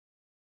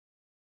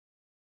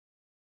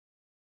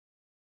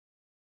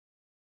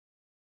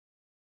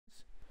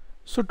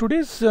So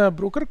today's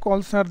broker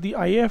calls are the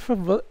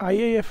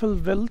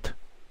IIFL Wealth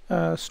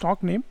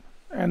stock name,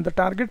 and the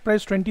target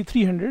price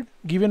 2300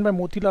 given by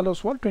Motilal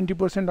Oswal,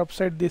 20%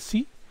 upside they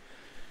see.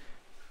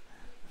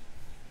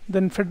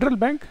 Then Federal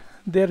Bank,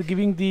 they are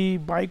giving the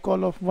buy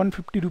call of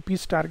 150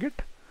 rupees target,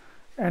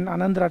 and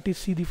Anand Rathi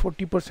see the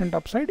 40%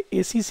 upside.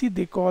 ACC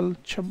they call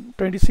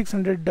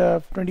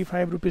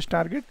 2625 rupees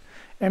target.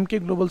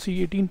 MK Global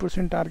see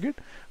 18% target.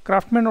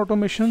 Craftsman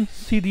Automation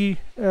see the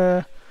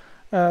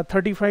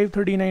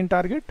 35-39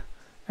 target,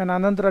 and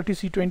Anand Rathi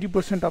see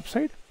 20%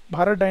 upside.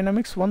 Bharat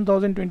Dynamics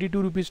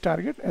 1022 rupees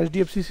target.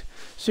 SDFC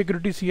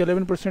Securities see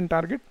 11%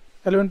 target,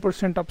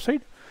 11%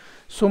 upside.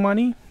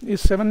 Somani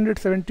is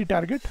 770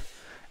 target.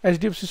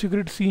 SDFC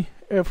Securities see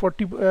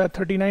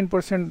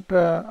 39%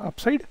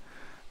 upside.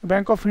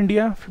 Bank of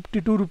India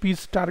 52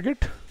 rupees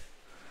target.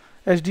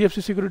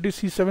 SDFC Securities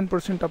see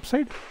 7%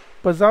 upside.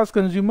 Bajaj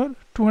Consumer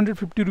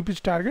 250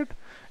 rupees target,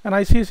 and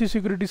ICICI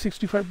Securities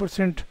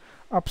 65%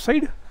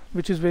 upside,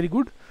 which is very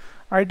good.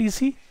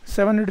 ITC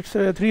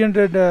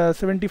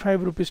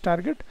 375 rupees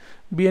target.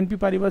 BNP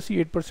Paribas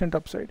see 8%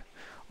 upside.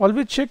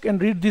 Always check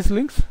and read these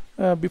links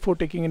before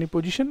taking any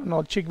position, and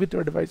I'll check with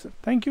your advisor.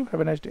 Thank you. Have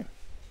a nice day.